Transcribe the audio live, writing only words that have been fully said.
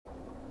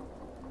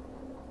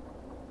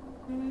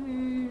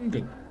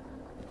doing good.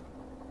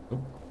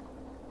 Oh.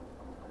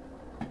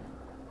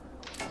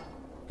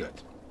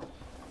 Good.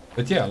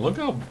 But yeah, look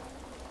how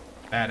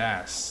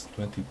badass.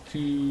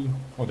 22.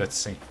 Oh, that's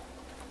same.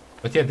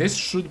 But yeah, this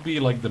should be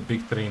like the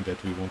big train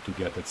that we want to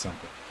get at some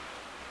point.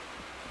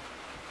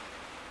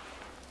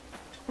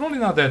 Probably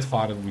not that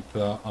far with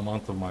the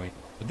amount of money.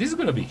 But this is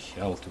gonna be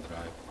hell to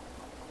drive.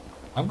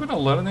 I'm gonna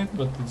learn it,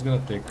 but it's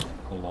gonna take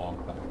a long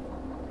time.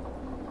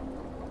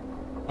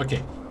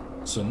 Okay,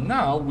 so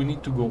now we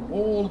need to go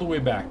all the way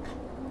back.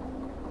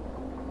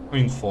 I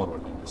mean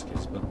forward in this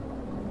case, but...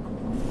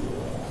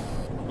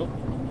 Oh.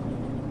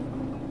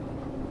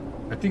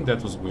 I think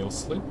that was wheel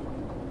slip.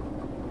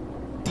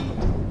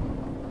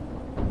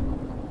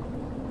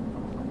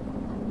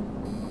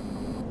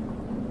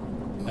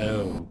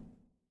 Oh.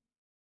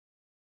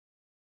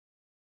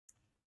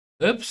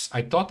 Oops,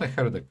 I thought I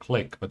heard a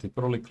click, but it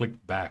probably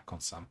clicked back on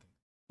something.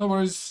 No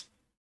worries.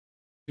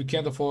 You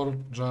can't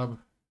afford job.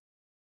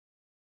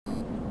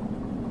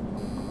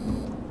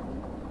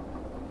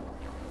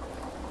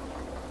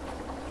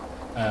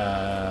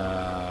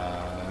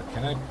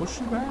 Can I push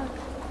you back?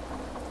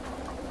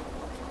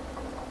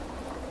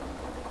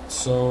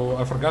 So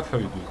I forgot how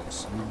you do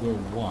this. You go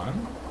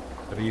 1,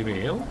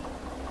 re-rail.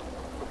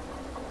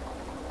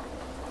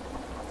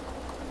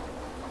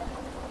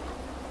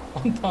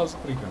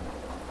 1,300.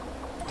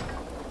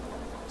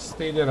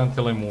 Stay there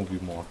until I move you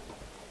more.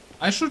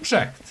 I should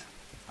check.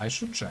 I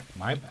should check.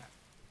 My bad.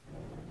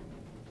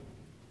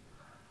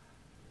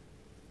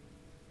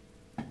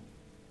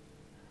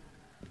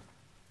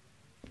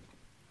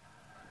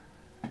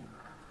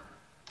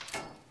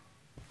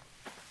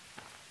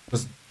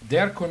 Because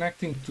they're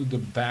connecting to the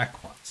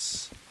back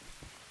ones.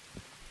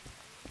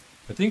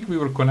 I think we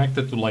were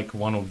connected to like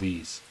one of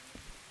these.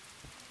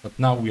 But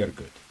now we are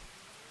good.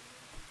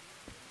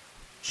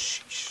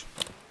 Sheesh.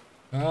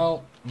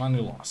 Well,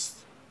 money lost.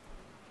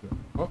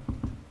 Oh,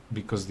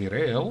 because the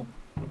rail.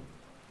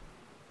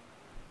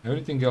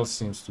 Everything else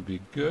seems to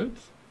be good.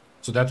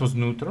 So that was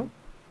neutral.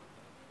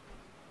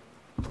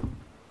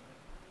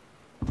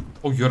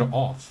 Oh, you're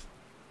off.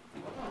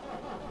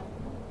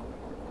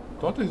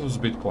 Thought it was a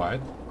bit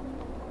quiet.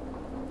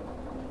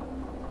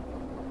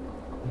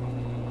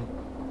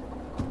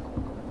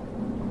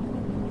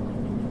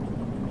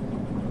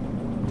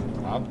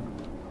 Up.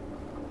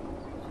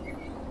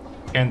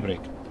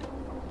 Handbrake.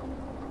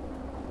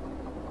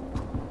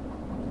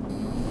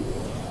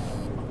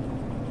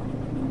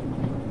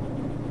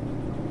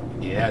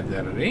 Yeah,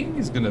 the ring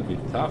is gonna be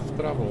tough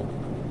trouble.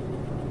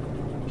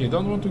 Okay,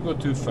 don't want to go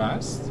too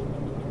fast.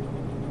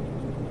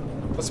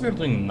 Plus we're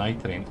doing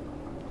night rain.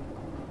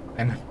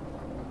 And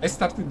I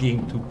started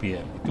game 2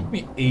 PM. It took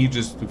me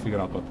ages to figure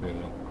out what we're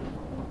doing.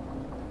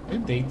 The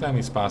daytime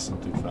is passing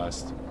too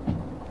fast.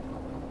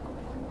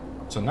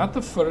 So not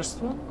the first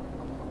one.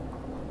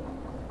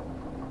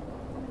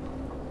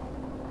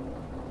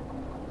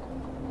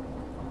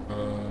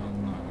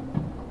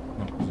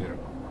 No, 0.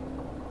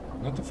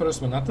 Not the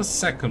first one, not the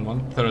second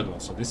one, third one.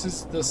 So this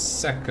is the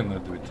second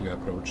that we're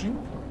approaching.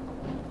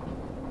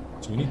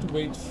 So we need to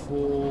wait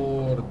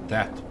for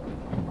that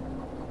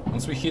one.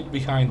 Once we hit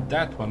behind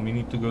that one, we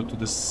need to go to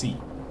the sea.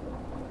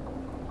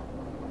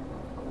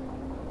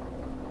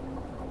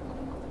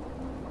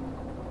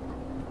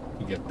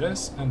 We get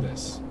this and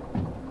this.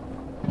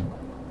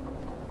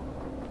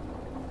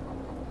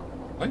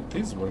 Light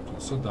is working,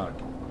 so dark.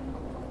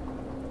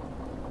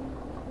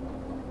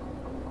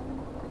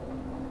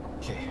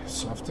 Okay,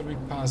 so after we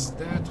pass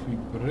that, we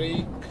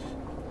brake.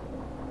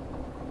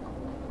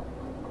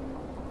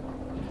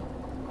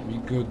 We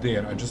go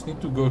there. I just need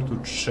to go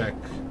to check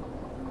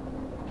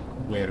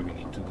where we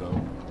need to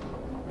go.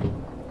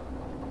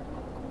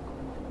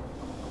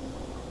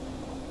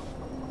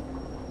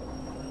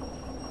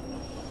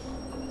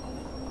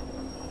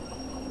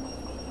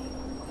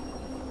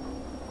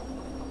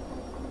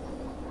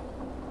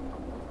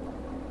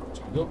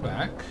 So go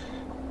back.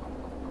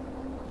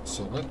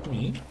 So let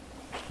me...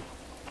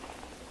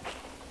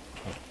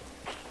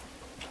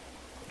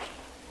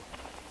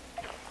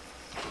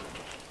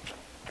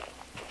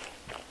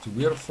 So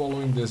we are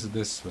following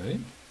this way.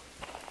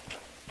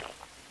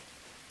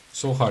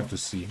 So hard to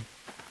see.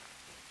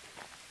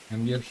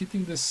 And we are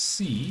hitting the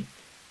sea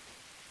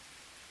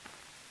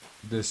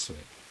this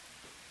way.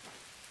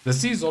 The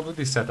sea is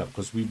already set up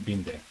because we've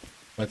been there.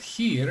 But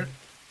here,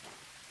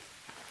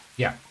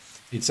 yeah,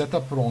 it's set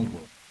up wrong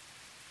way.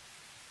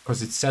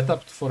 Because it's set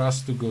up for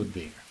us to go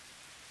there.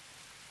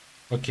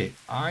 Okay,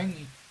 I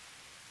need...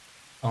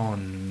 Oh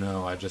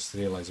no, I just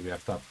realized we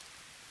have to...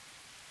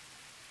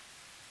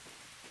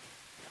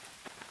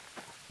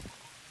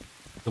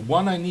 The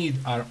one I need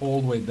are all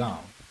the way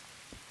down.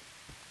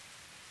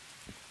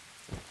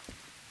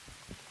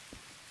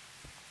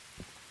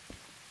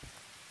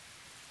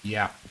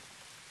 Yeah.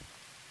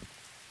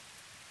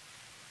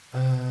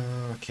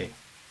 Okay.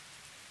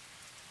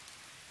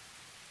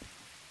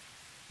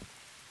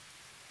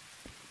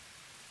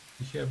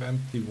 We have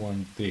empty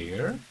one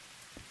there.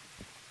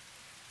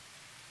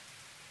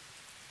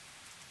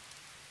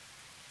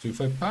 So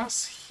if I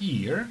pass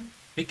here,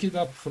 pick it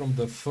up from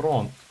the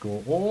front,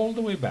 go all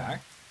the way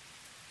back,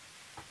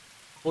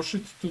 push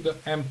it to the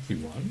empty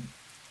one,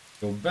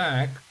 go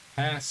back,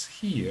 pass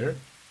here,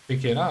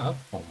 pick it up.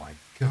 Oh my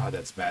god,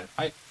 that's bad.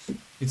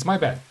 It's my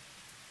bad.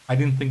 I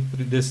didn't think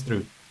this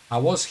through. I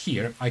was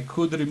here, I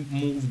could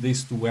remove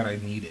this to where I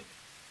need it.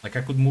 Like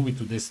I could move it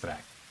to this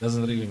track.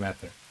 Doesn't really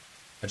matter.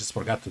 I just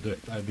forgot to do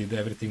it. I did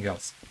everything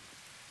else.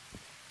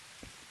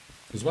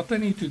 Because what I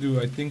need to do,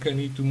 I think I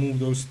need to move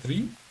those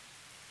 3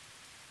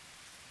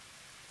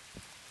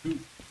 to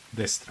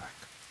this track.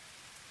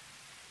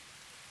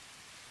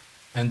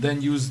 And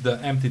then use the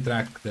empty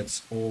track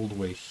that's all the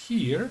way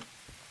here,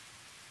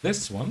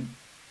 this one,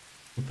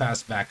 to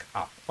pass back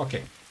up.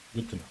 Okay,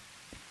 good to know.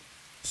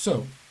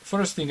 So,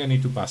 first thing I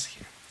need to pass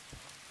here.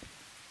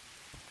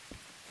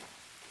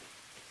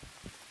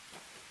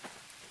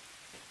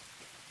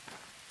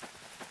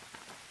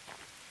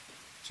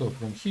 So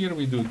from here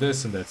we do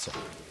this and that's all.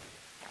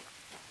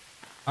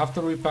 After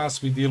we pass,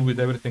 we deal with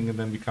everything and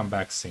then we come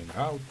back same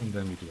route and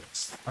then we do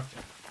it.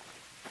 Okay.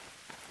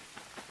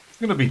 It's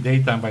gonna be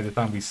daytime by the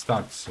time we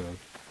start, so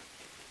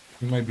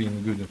we might be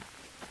in good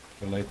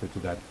related to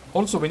that.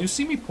 Also, when you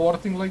see me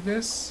porting like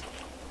this,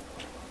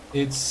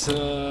 it's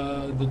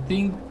the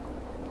thing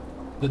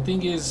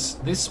is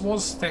this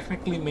was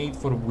technically made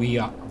for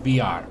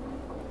VR.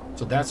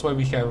 So that's why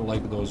we have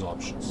like those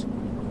options.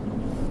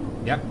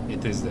 Yep,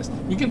 it is this.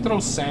 We can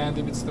throw sand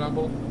if it's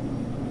trouble.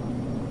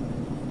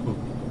 Ooh.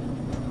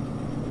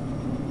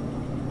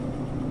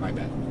 My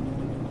bad.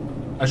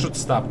 I should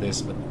stop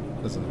this, but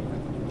it doesn't really matter.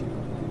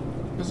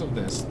 Because of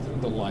this, turn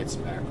the lights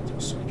back too,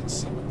 so we can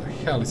see what the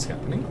hell is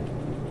happening.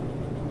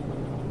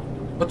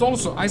 But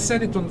also, I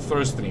said it on the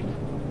first stream.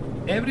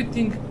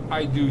 Everything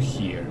I do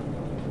here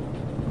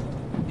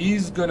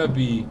is gonna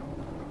be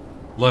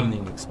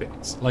learning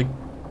experience. Like,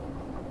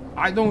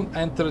 I don't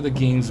enter the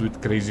games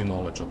with crazy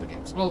knowledge of the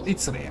games. Well,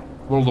 it's rare.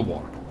 World of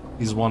Warcraft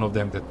is one of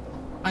them that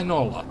I know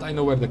a lot. I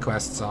know where the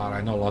quests are.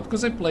 I know a lot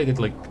because I played it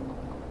like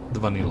the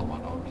vanilla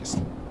one,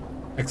 obviously.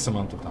 X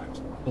amount of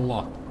times. A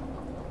lot.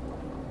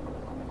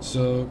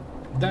 So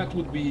that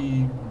would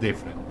be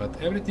different. But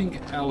everything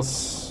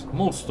else,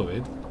 most of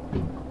it,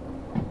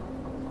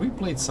 we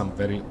played some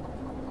very...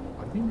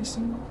 Are we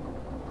missing?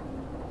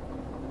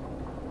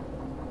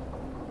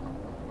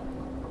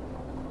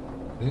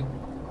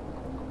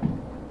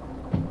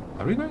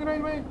 Are we going the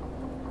right way?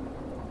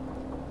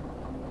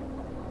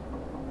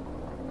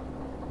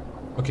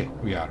 Okay,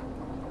 we are.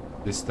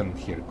 This turn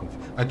here.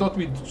 I thought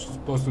we were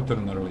supposed to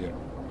turn earlier.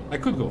 I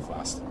could go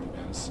fast, to be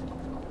honest.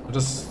 I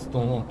just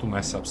don't want to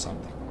mess up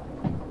something.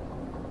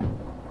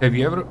 Have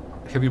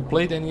you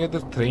played any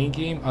other train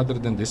game other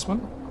than this one?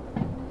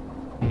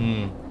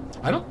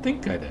 I don't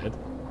think I did.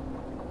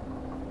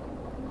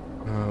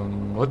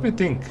 Let me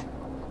think.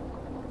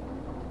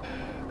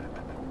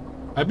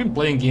 I've been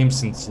playing games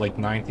since like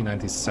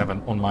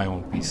 1997 on my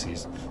own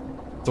PCs.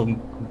 So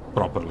I'm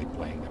properly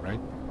playing them, right?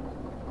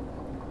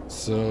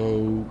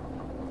 So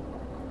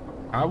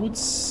I would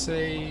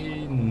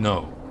say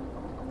no.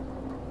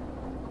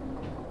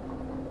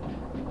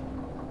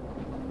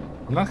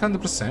 I'm not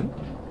 100%,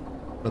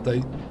 but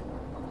I...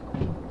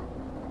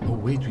 Oh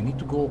wait, we need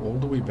to go all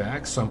the way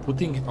back. So I'm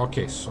putting...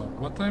 Okay, so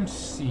what I'm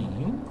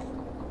seeing...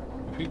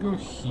 If we go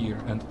here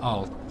and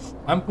Alt,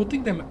 I'm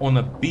putting them on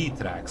a B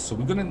track, so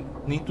we're gonna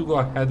need to go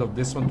ahead of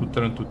this one to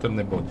turn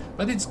them both.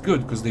 But it's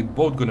good because they're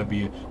both gonna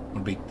be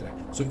on big track.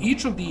 So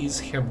each of these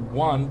have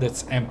one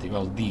that's empty.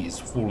 Well, D is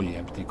fully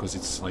empty because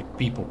it's like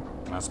people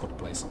transport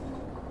place.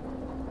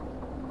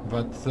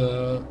 But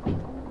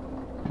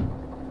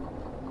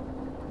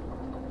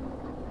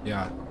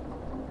yeah,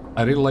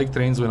 I really like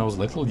trains when I was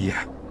little.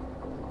 Yeah,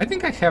 I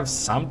think I have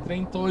some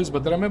train toys,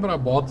 but I remember I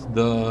bought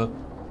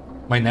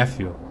my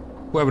nephew.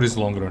 Whoever is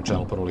longer on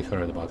channel probably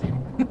heard about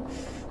him.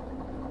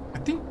 I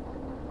think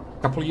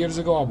a couple years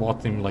ago I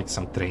bought him like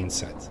some train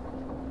set.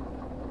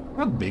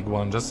 Not big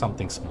one, just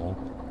something small.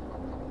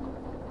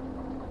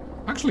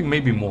 Actually,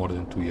 maybe more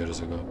than 2 years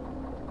ago.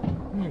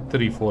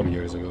 Maybe 3-4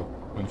 years ago,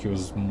 when he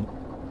was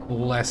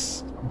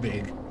less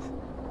big.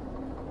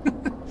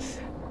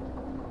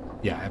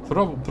 Yeah,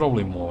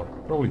 probably more.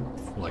 Probably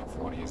like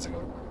 4 years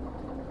ago.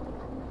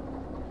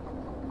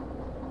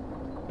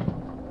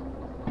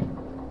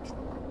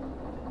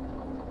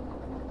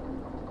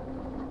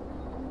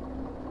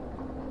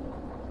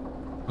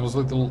 I was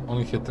little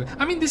only hit.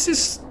 I mean, this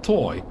is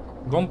toy.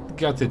 Don't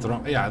get it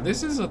wrong. Yeah,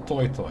 this is a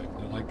toy.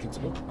 Like it's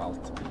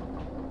alt.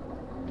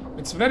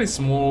 It's very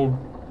small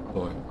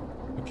toy.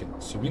 Okay,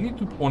 so we need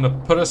to on the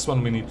first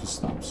one we need to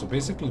stop. So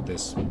basically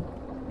this one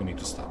we need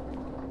to stop.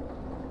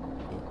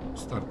 So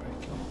start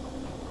braking.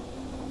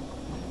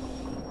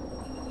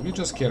 We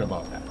just care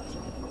about that.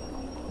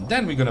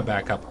 Then we're gonna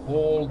back up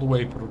all the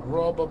way,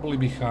 probably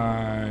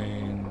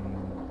behind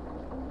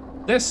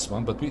this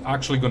one, but we're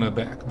actually gonna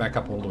back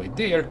up all the way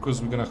there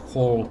because we're gonna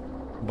haul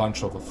a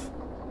bunch of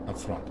up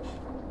front.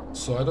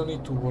 So I don't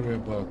need to worry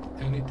about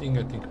anything.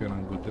 I think we're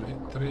on good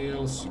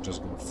trails. So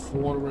just go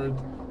forward,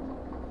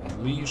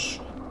 unleash,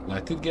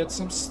 let it get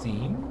some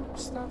steam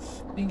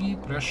stuff, thingy,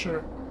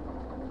 pressure.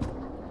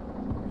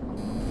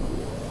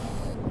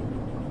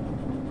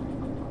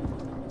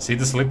 See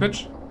the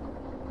slippage?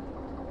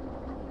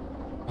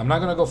 I'm not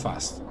gonna go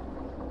fast.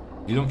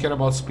 We don't care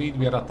about speed,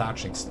 we are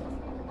attaching stuff.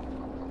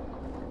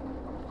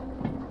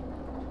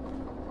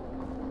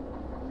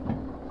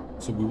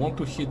 So we want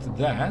to hit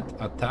that,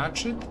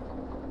 attach it.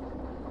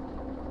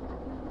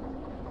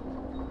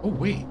 Oh,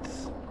 wait.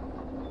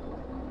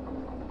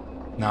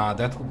 Nah,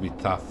 that would be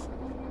tough.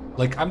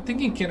 Like, I'm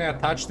thinking, can I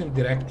attach them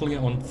directly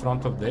on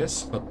front of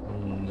this? But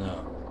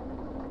no.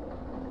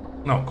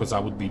 No, because I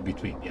would be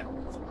between, yeah.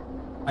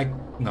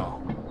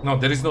 No. No,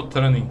 there is no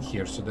turning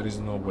here, so there is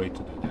no way to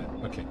do that.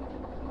 Okay.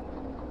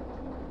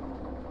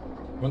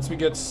 Once we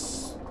get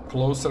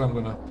closer, I'm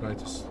gonna try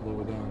to slow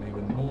it down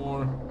even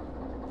more.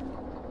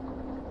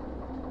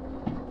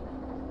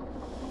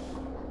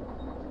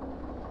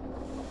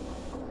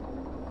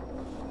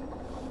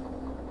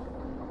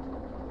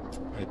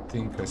 I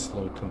think I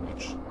slowed too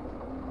much.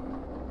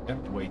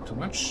 Yep, way too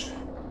much.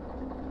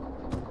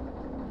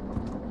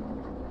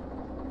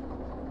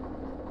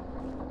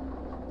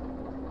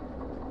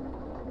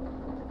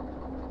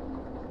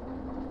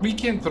 We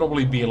can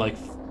probably be like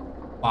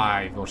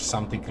 5 or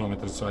something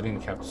kilometers, so I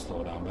didn't have to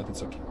slow down, but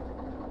it's okay.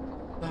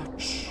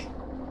 Touch.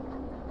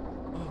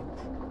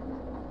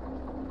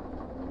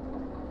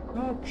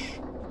 Touch.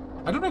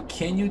 I don't know,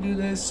 can you do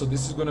this? So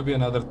this is gonna be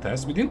another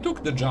test. We didn't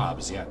took the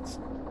jobs yet.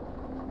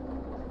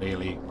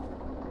 Really.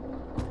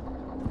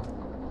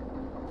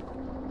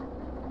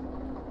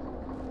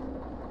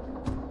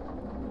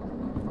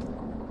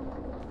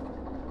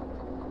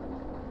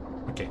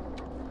 Okay.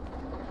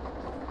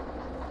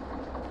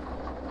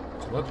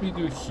 So what we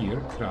do here,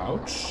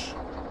 crouch.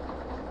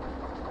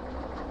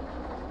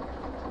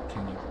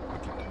 Can you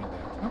okay, do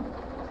that, huh?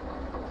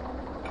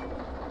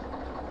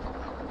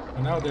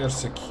 And now they're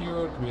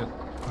secured. We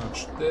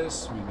attach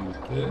this, we do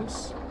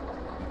this,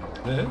 we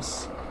do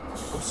this.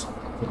 Oops.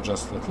 For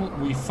just a little.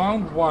 We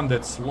found one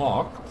that's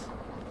locked.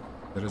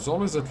 There is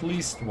always at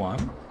least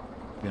one.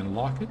 We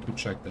unlock it. We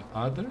check the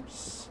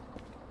others.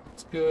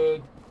 That's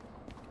good.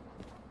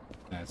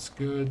 That's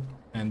good.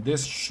 And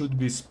this should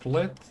be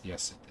split.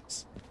 Yes, it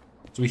is.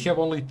 So we have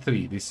only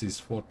 3. This is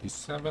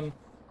 47.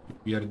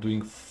 We are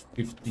doing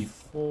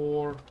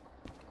 54.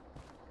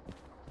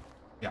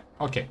 Yeah,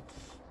 okay.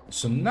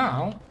 So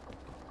now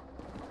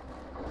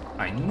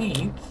I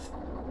need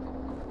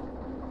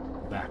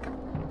backup.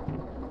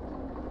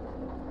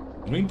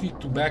 We need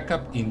to back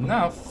up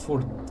enough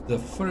for the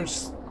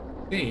first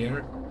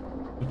stair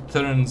to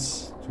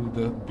turns to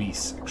the B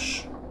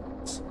section.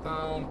 It's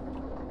down.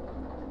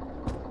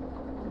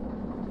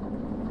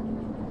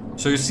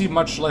 So you see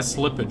much less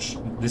slippage.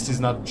 This is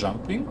not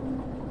jumping.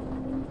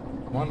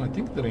 1, I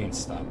think the rain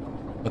stopped.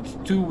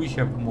 But 2, we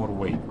have more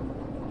weight.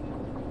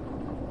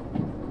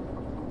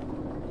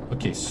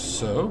 Okay,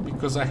 so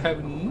because I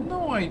have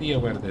no idea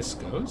where this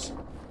goes,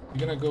 we're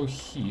gonna go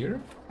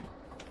here.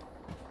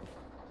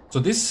 So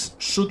this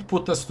should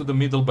put us to the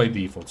middle by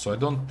default. So I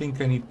don't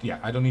think I need, yeah,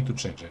 I don't need to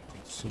change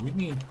anything. So we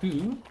need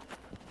to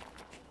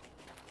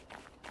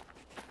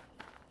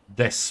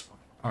this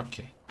one.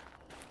 Okay.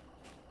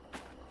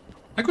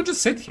 I could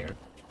just sit here.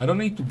 I don't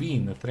need to be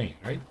in the train,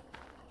 right?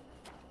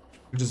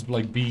 We just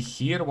like be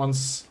here.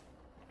 Once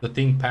the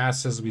thing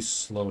passes, we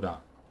slow down.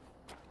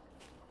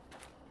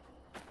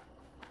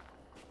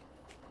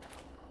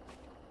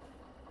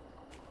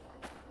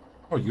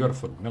 Oh, you are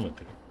for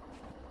military.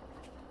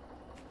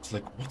 It's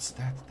like, what's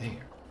that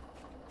there?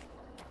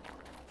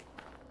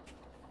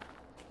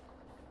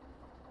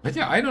 But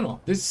yeah, I don't know.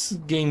 This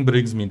game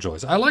brings me joy.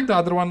 I like the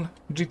other one,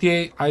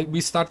 GTA. We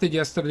started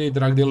yesterday,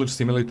 Drug Dealer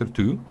Simulator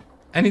 2.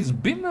 And it's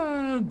been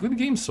a good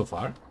game so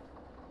far.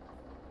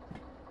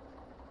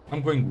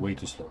 I'm going way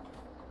too slow.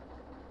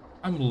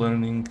 I'm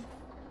learning.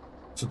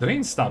 So the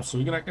rain stops, so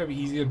we're gonna have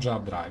easier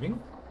job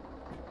driving.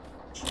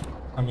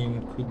 I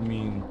mean, could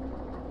mean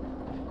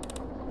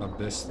not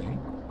this thing.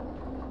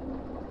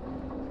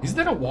 Is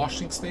there a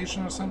washing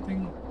station or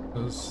something?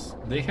 Because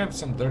they have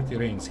some dirty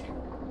rains here.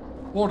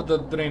 Or the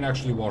rain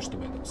actually washed the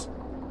windows.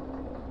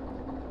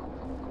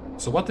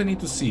 So what I need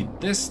to see,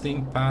 this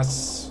thing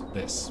pass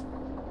this.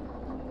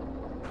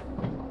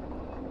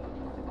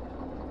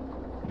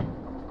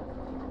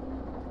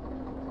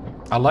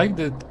 I like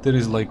that there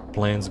is like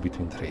plans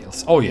between the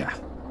rails. Oh yeah,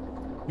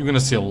 you're gonna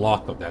see a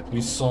lot of that. We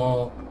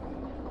saw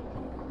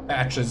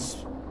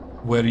patches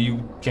where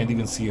you can't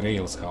even see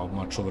rails, how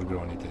much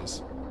overgrown it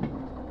is.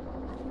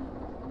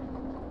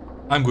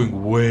 I'm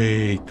going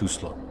way too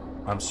slow.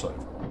 I'm sorry.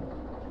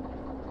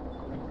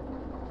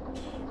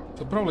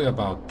 So probably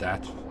about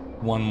that.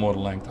 One more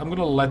length. I'm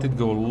gonna let it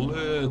go a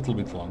little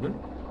bit longer.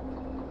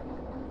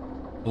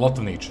 A lot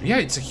of nature. Yeah,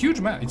 it's a huge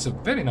map. It's a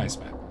very nice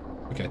map.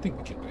 Okay, I think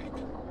we can break.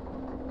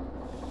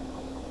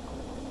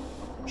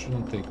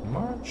 Shouldn't take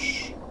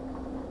much.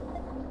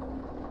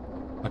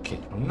 Okay,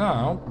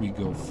 now we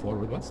go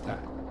forward. What's that?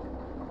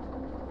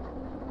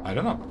 I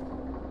don't know.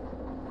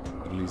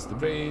 Release the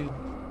brake.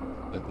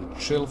 Let it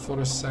chill for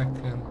a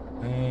second.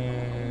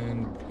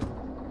 And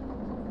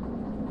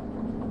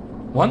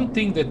one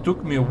thing that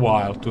took me a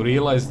while to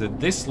realize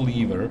that this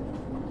lever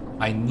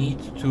I need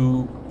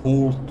to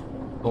pull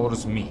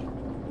towards me.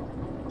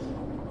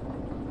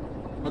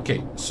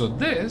 Okay, so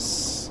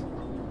this,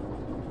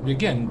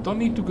 again, don't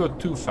need to go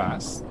too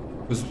fast,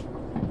 because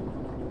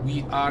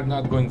we are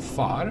not going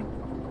far.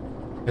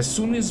 As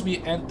soon as we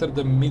enter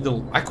the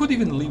middle, I could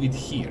even leave it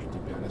here, to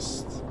be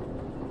honest.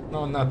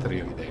 No, not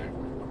really there.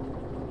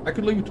 I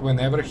could leave it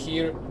whenever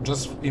here,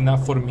 just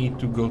enough for me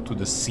to go to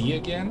the sea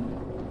again.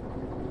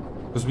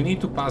 Because we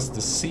need to pass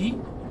the sea,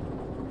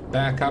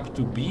 back up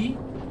to B,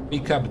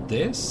 pick up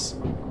this,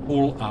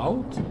 pull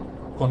out,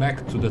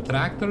 connect to the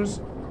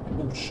tractors.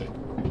 Oh shit.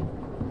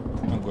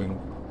 I'm going...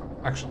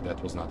 Actually,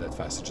 that was not that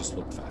fast, it just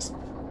looked fast.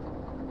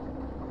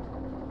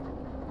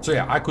 So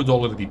yeah, I could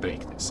already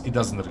break this. It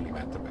doesn't really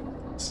matter when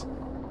it is.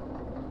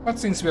 But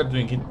since we are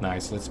doing it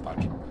nice, let's park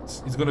it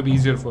nice. It's gonna be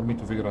easier for me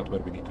to figure out where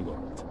we need to go.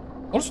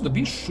 Also, the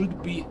bee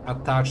should be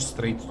attached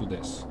straight to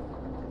this.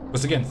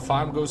 Because again,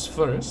 farm goes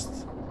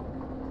first.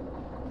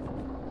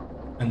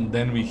 And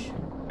then we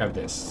have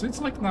this. So it's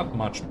like not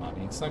much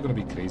money. It's not gonna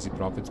be crazy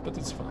profits, but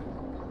it's fine.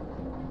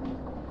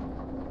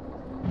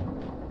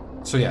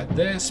 So yeah,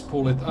 this,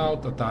 pull it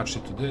out, attach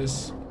it to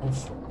this. Oh,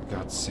 for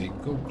God's sake,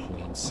 go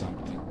clean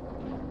something.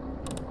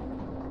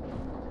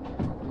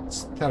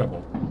 It's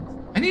terrible.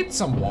 I need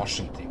some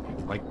washing thing.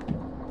 Like,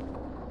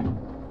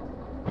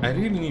 I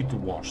really need to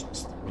wash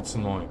this thing. It's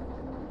annoying.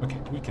 Okay,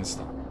 we can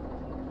stop.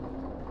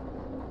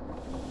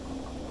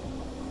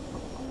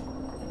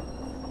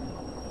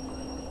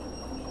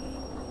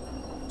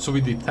 So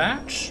we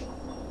detach.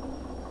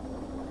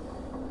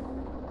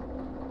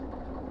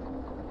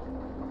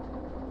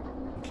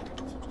 Okay.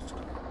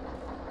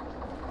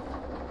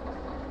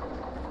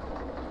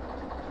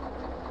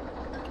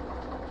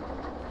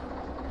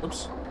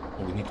 Oops.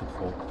 Oh, we need to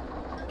hold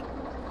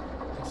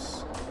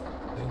this.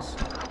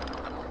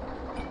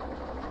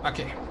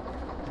 Okay.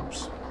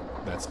 Oops.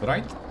 That's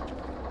right.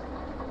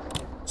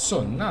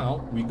 So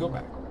now we go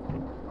back.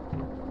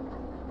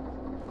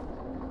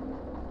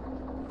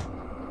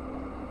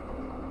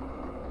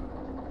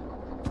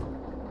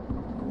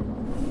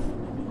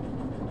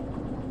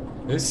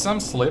 There's some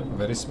slip,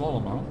 very small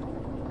amount.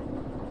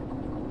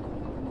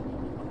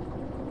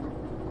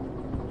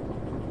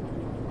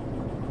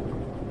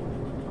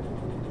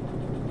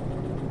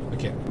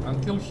 Okay,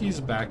 until he's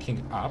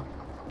backing up,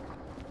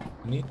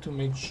 we need to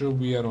make sure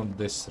we are on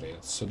this rail.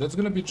 So that's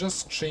gonna be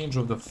just change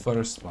of the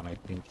first one, I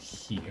think,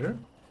 here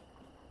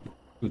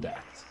to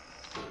that.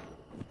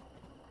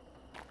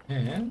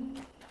 And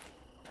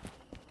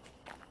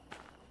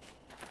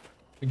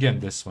again,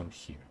 this one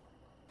here.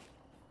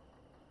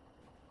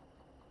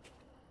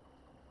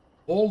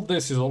 All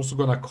this is also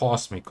gonna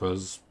cost me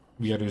because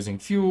we are using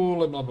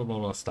fuel and blah blah blah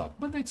blah stuff.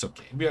 But it's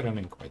okay. We are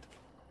running quite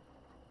well.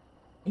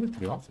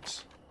 Military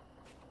office.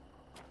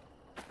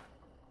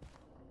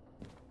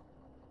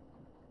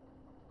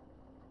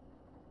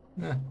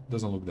 Nah,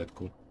 doesn't look that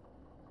cool.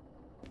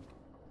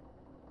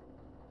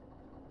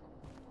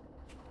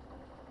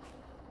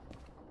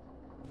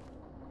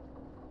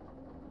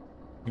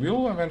 We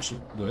will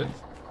eventually do it.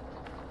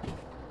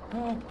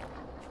 Okay,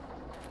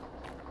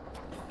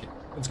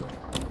 let's go.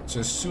 So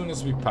as soon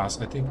as we pass,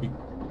 I think we...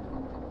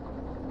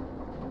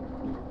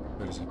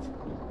 Where is it?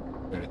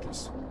 There it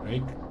is.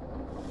 Brake.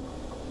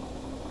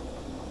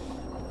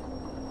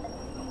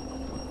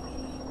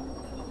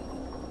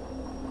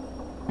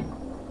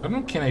 I don't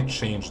know, can I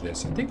change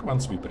this? I think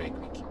once we brake,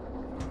 we can.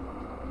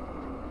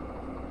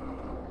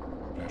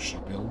 Pressure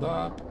build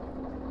up.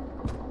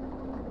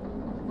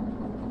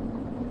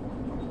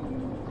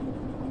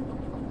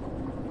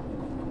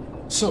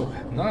 So,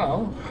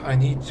 now I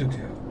need to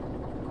go.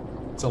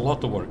 It's a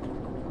lot of work.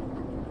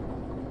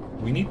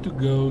 We need to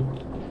go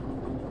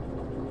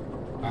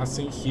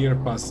passing here,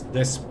 past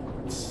this,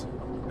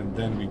 and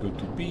then we go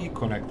to B,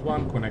 connect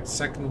one, connect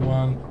second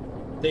one,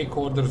 take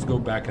orders, go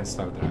back and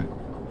start driving.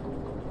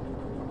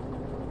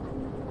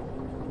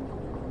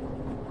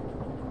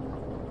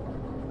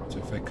 So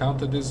if I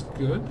counted this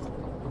good,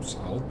 oops,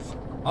 Alt.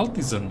 Alt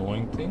is an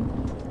annoying thing.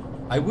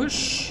 I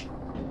wish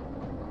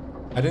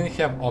I didn't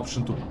have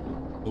option to...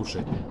 Oh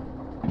shit.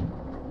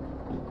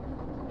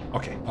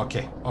 Okay,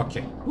 okay,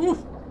 okay. Woo!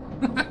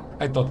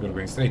 I thought we were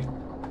going straight.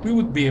 We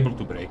would be able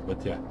to brake,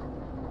 but yeah.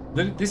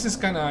 This is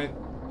kind of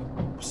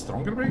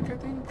stronger brake, I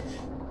think?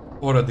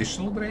 Or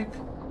additional brake?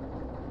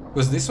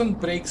 Because this one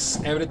brakes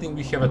everything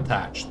we have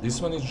attached.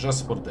 This one is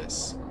just for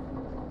this.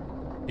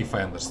 If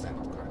I understand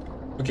it correctly.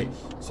 Okay,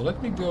 so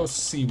let me go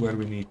see where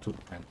we need to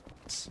end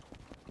this.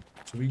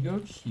 So we go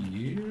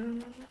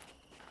here.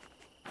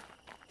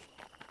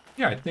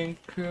 Yeah, I think...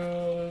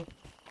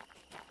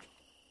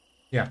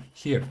 yeah,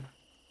 here.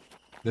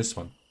 This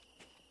one.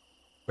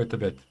 Quite a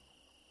bit.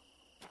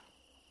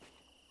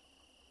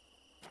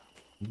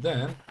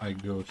 Then I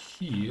go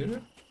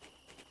here.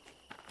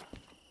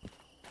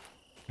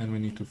 And we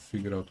need to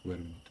figure out where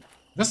we need to.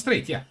 That's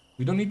straight, yeah.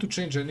 We don't need to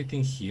change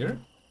anything here.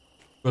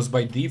 Because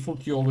by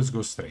default you always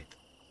go straight.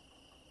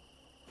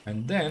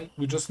 And then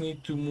we just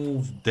need to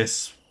move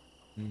this.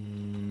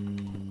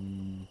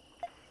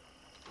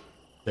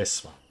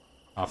 This one.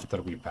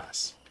 After we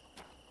pass.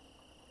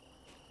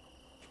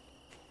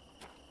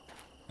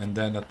 And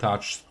then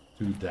attach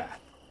to that.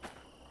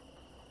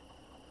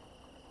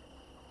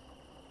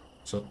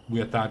 So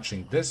we're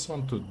attaching this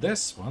one to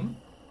this one.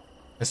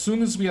 As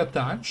soon as we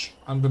attach,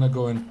 I'm gonna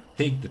go and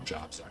take the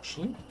jobs,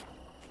 actually.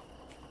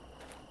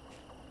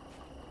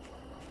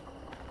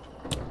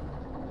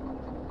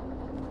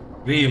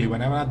 Really,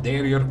 when I'm not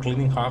there, you're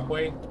cleaning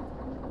halfway?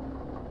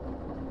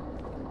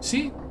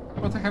 See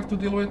what I have to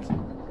deal with? Did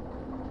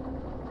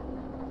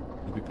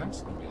we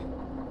pass? No, we didn't.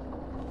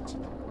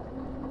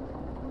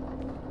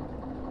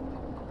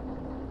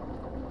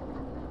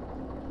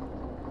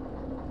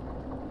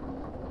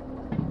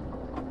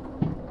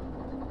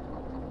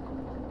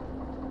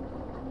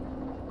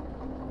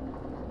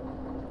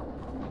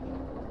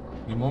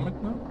 Any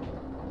moment now?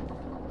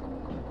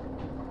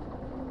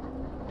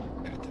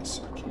 There it is,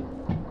 okay.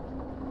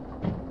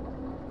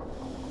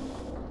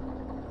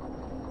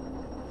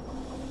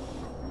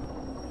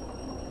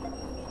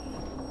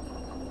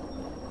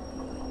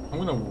 I'm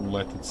gonna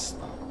let it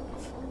stop.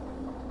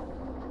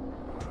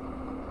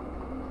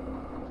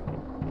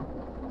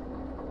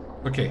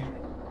 Okay,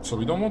 so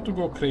we don't want to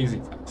go crazy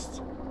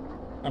fast.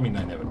 I mean,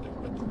 I never do,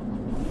 but...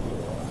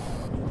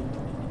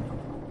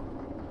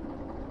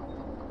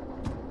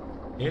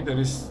 Okay, there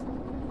is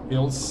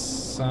still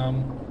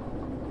some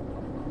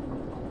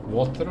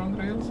water on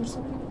rails or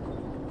something.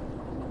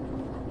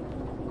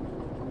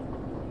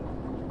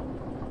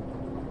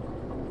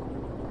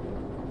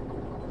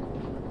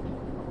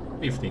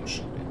 $15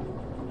 should be.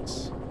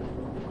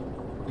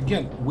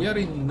 Again, we are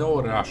in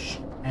no rush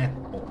at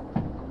all.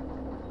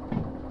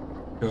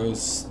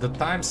 Because the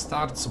time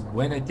starts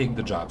when I take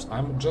the jobs.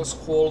 I'm just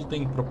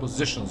holding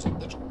propositions of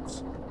the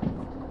jobs.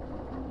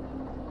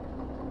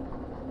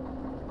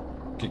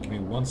 Okay, give me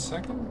 1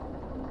 second.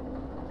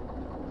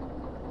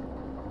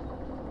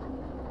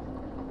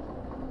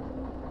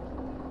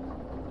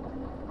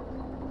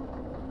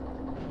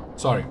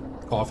 Sorry,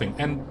 coughing.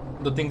 And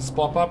the things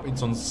pop up,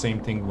 it's on the same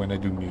thing when I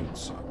do mute,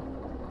 so...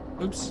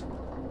 Oops.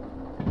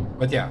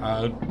 But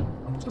yeah,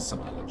 just some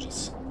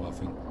allergies,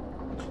 coughing.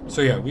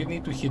 So yeah, we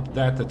need to hit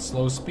that at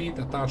slow speed,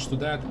 attach to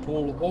that,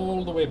 pull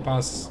all the way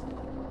past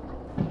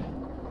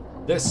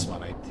this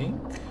one, I think.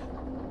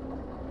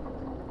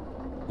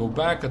 Go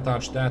back,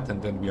 attach that,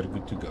 and then we are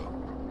good to go.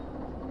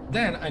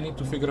 Then I need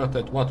to figure out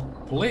at what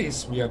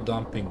place we are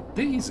dumping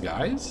these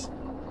guys,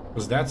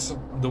 because that's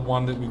the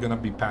one that we're gonna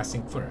be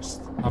passing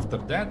first. After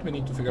that, we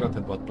need to figure out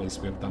at what place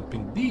we are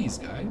dumping these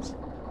guys.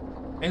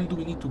 And do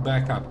we need to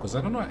back up? Because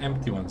I don't know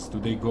empty ones. Do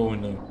they go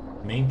in the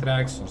main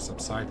tracks or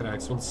sub-side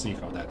tracks? We'll see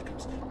how that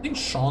goes. I think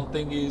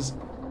shunting is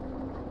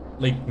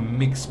like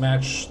mix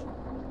match.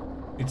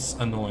 It's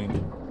annoying.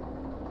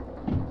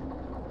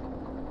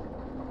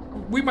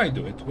 We might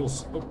do it. We'll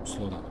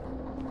slow down.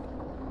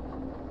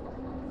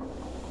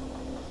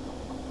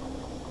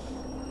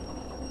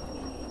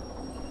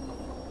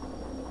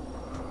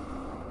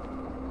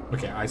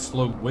 Okay, I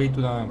slowed way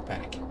too down. I'm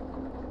panicking.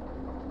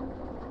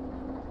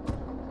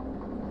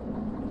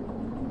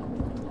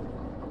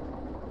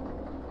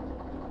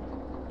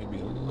 Maybe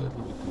a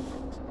little bit too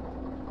fast.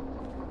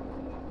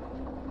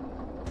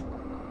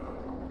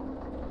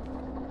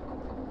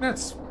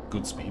 That's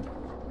good speed.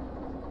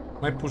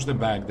 Might push the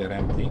bag there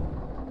empty.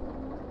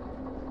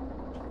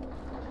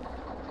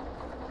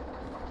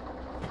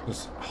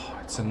 Because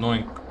it's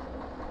annoying.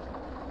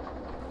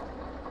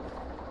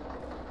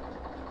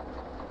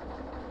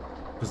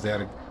 Because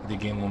they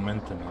gain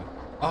momentum now.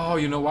 Oh,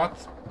 you know what?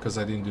 Because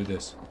I didn't do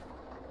this.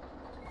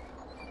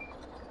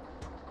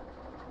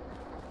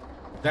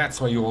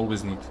 That's why you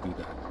always need to do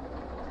that.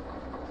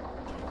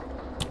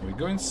 We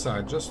go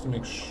inside just to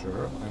make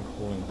sure I'm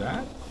pulling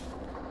that.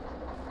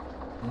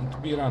 Not to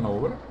be run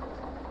over.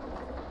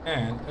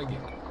 And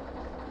again.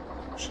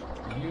 Touching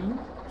you.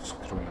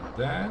 Screwing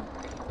that.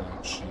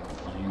 Touching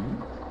you.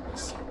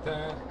 Messing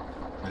that.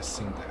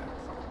 Messing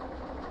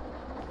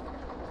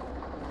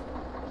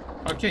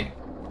that. Okay.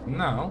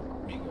 Now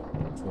we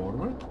go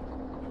forward.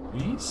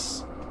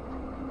 Release.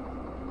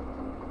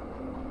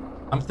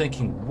 I'm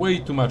taking way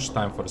too much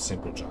time for a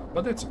simple job,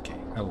 but that's okay.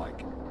 I like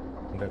it.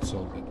 And that's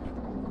all good.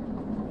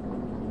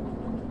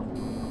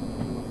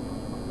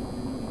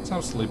 So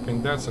I'm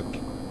sleeping. That's okay.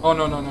 Oh,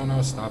 no, no, no,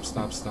 no. Stop,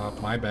 stop, stop.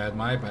 My bad,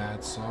 my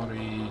bad.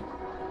 Sorry.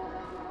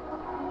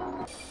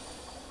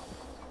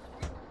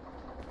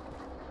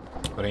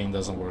 Brain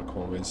doesn't work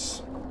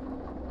always.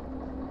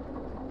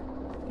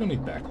 You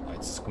need backlights.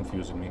 It's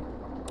confusing me.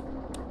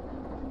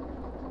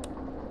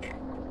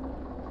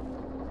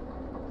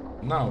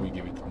 Now we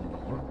give it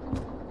more.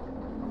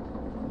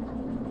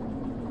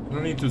 We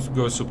don't need to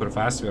go super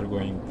fast. We are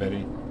going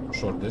very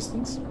short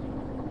distance.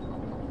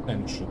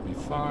 And it should be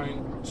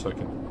fine. So I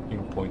can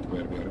pinpoint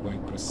where we are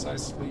going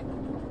precisely.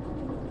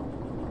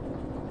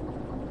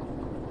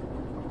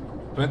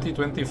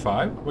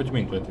 2025? What do you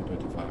mean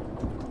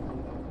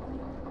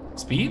 2025?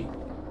 Speed?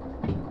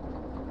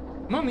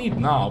 No need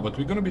now, but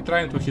we're gonna be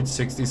trying to hit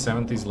 60s,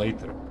 70s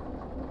later.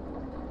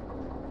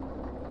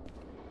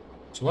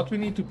 So what we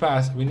need to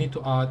pass, we need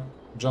to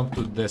jump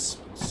to this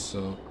one.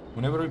 So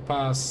whenever we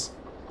pass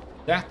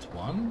that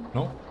one,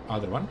 no,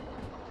 other one,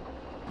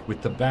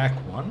 with the back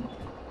one,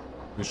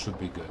 we should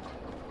be good.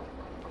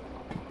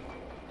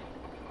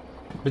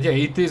 But yeah,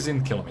 it is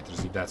in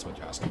kilometers, if that's what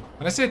you're asking.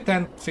 When I say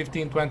 10,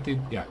 15, 20,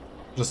 yeah,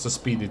 just the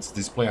speed it's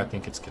display, I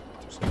think it's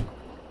kilometers.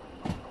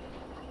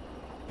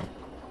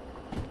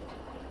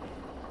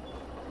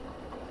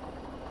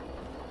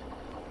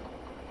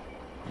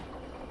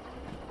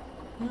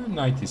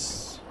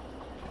 90's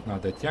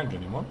not that young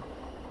anymore.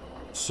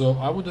 So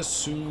I would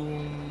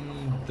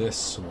assume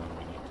this one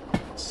we need to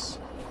pass.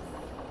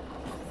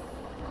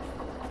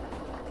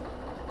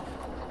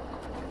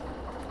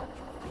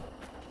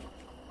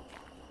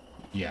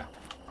 Yeah.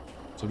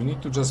 So we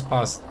need to just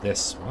pass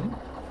this one.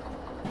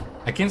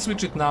 I can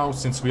switch it now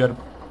since we are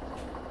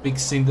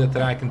fixing the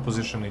track and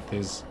position it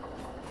is.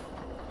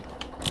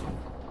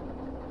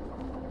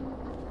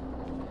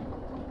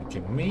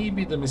 Okay,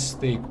 maybe the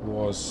mistake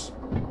was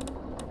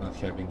not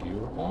having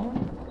you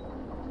on.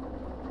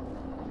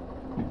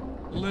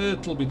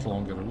 Little bit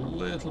longer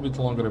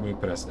and we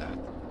press that.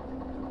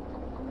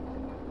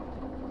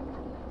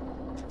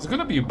 It's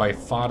gonna be by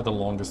far the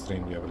longest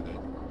train we ever did.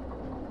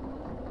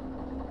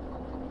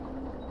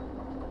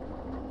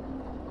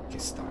 Okay,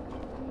 stop.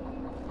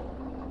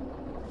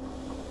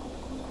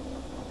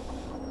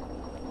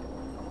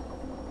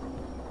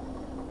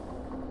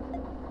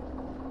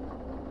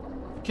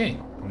 Okay,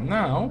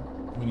 now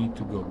we need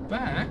to go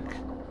back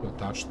to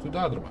attach to the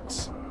other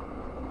ones.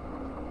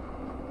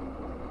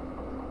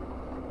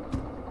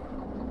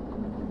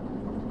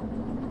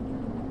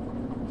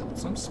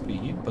 Some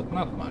speed, but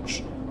not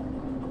much.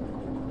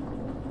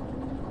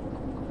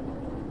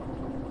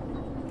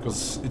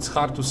 Because it's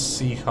hard to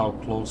see how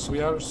close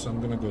we are, so I'm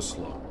gonna go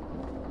slow.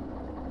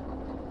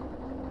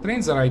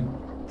 Trains are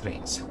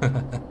trains.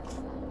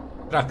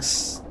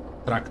 Tractors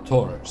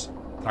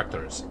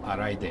are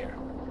right there.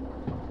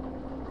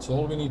 So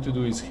all we need to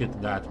do is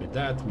hit that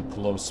with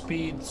low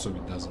speed, so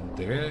it doesn't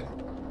derail,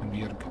 and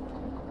we are good.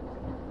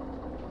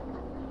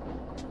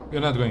 We're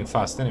not going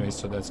fast anyway,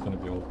 so that's gonna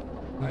be all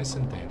nice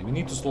and dandy. We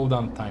need to slow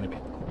down a tiny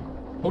bit.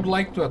 I would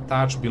like to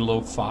attach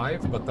below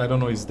 5, but I don't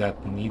know if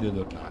that needed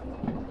or not.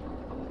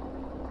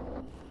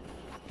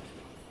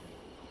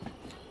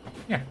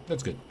 Yeah,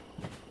 that's good.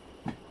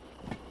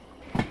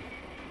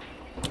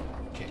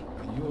 Okay,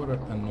 you are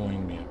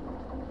annoying me.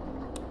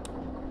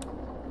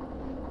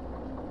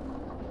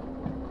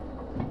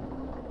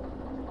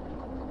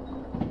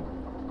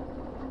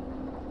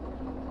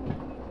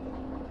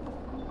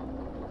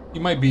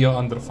 It might be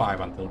under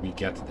 5 until we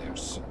get there,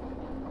 so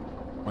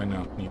why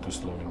not need to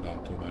slow him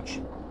down too much?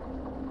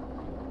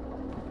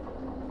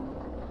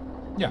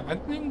 Yeah, I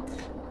think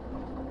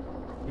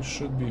we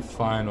should be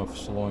fine of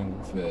slowing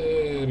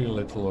very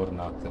little or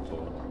not at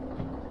all.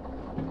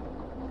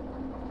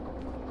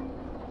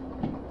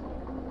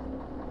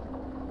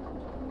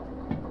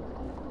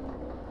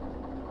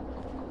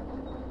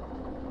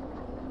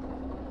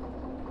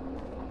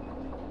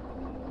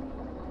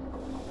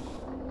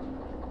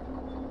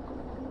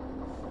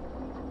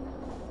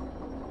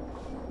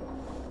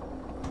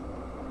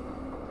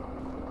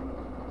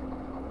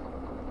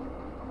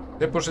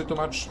 They push it too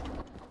much.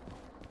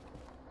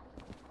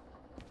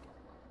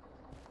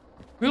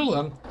 We'll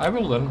learn. I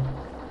will learn.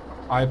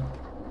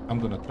 I'm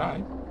gonna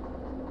try.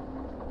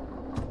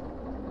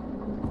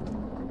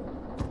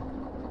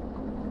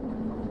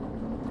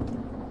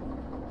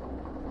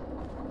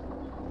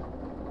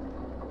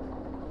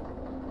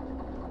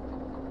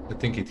 I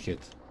think it hit.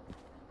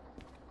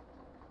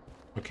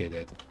 Okay,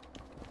 that.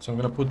 So I'm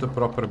gonna put the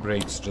proper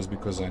brakes just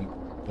because I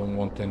don't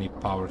want any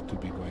power to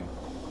be going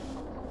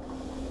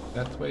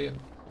that way.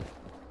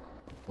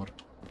 Or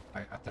I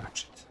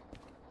attach it.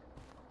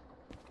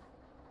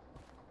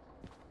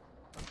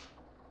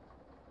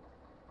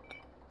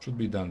 Should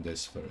be done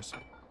this first.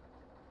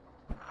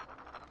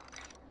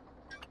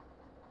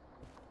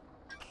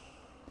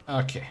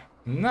 Okay,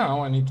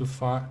 now I need to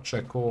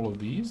check all of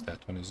these.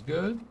 That one is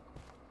good.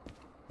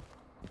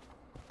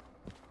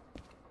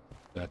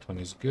 That one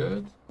is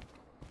good.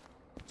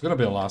 It's gonna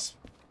be a last.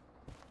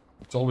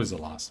 It's always a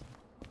last.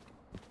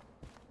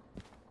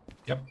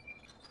 Yep.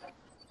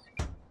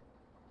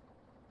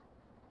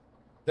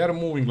 They're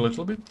moving a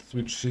little bit,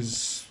 which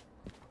is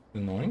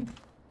annoying.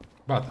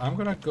 But I'm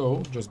gonna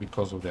go, just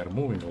because of they're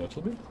moving a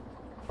little bit.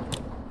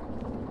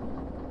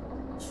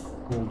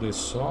 Pull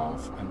this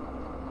off and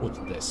put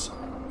this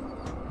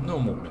on. No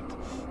movement.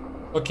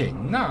 Okay,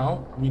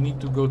 now we need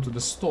to go to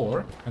the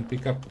store and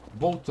pick up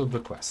both of the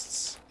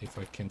quests. If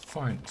I can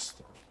find the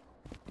store.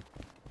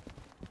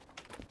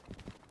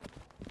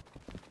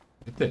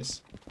 It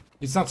is.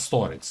 It's not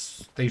store, it's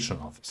station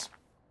office.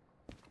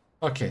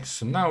 Okay,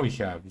 so now we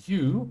have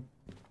you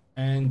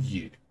and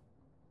you.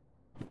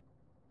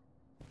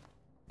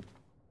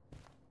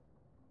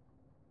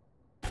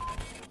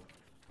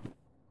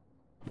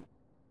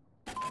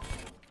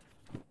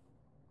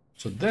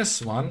 So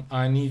this one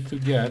I need to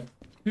get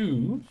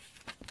to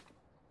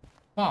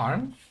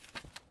farm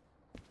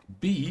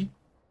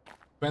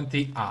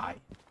B20I.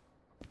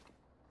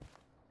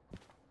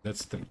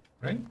 That's 3,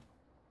 right?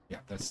 Yeah,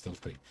 that's still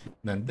 3.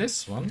 Then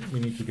this one we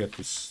need to get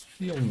to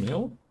steel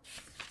mill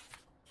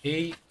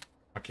A.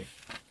 Okay.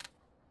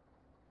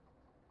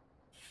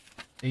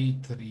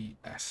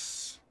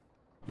 A3S.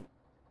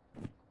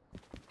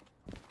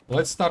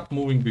 Let's start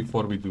moving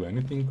before we do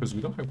anything, because we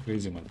don't have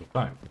crazy amount of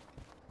time.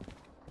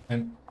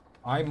 And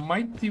I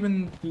might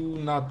even do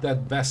not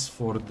that best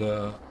for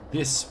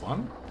this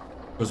one,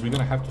 because we're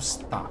gonna have to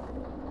stop.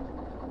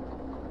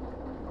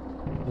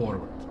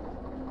 Forward.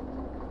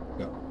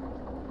 Go.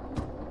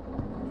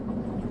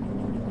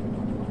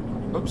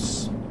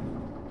 Oops.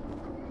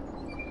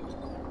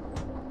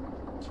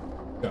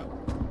 Go.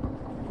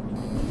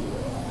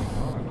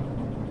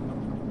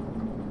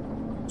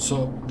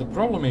 So the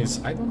problem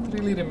is, I don't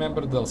really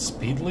remember the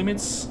speed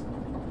limits.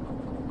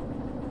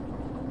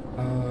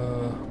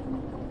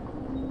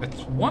 At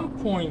one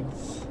point...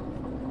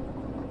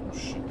 Oh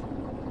shit.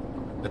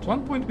 At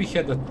one point we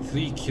had a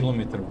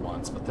 3-kilometer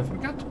once, but I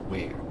forgot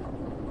where.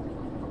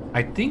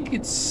 I think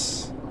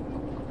it's...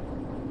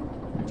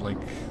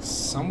 like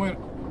somewhere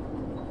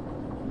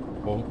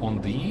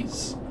on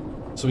these.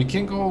 So we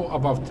can go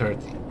above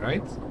 30,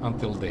 right?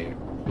 Until there.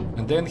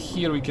 And then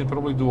here we can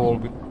probably do all...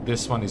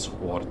 This one is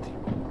 40.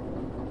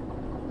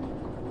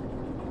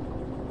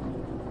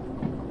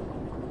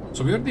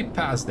 So we already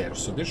passed there,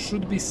 so this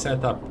should be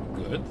set up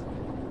good.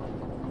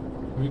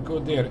 We go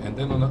there, and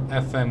then on the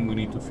FM we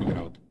need to figure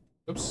out.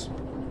 Oops.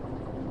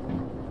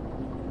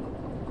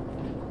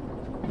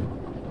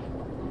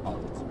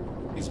 Alt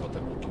is what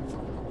I'm looking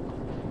for.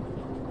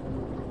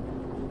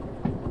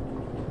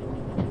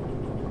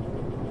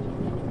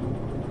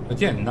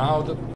 But yeah, now that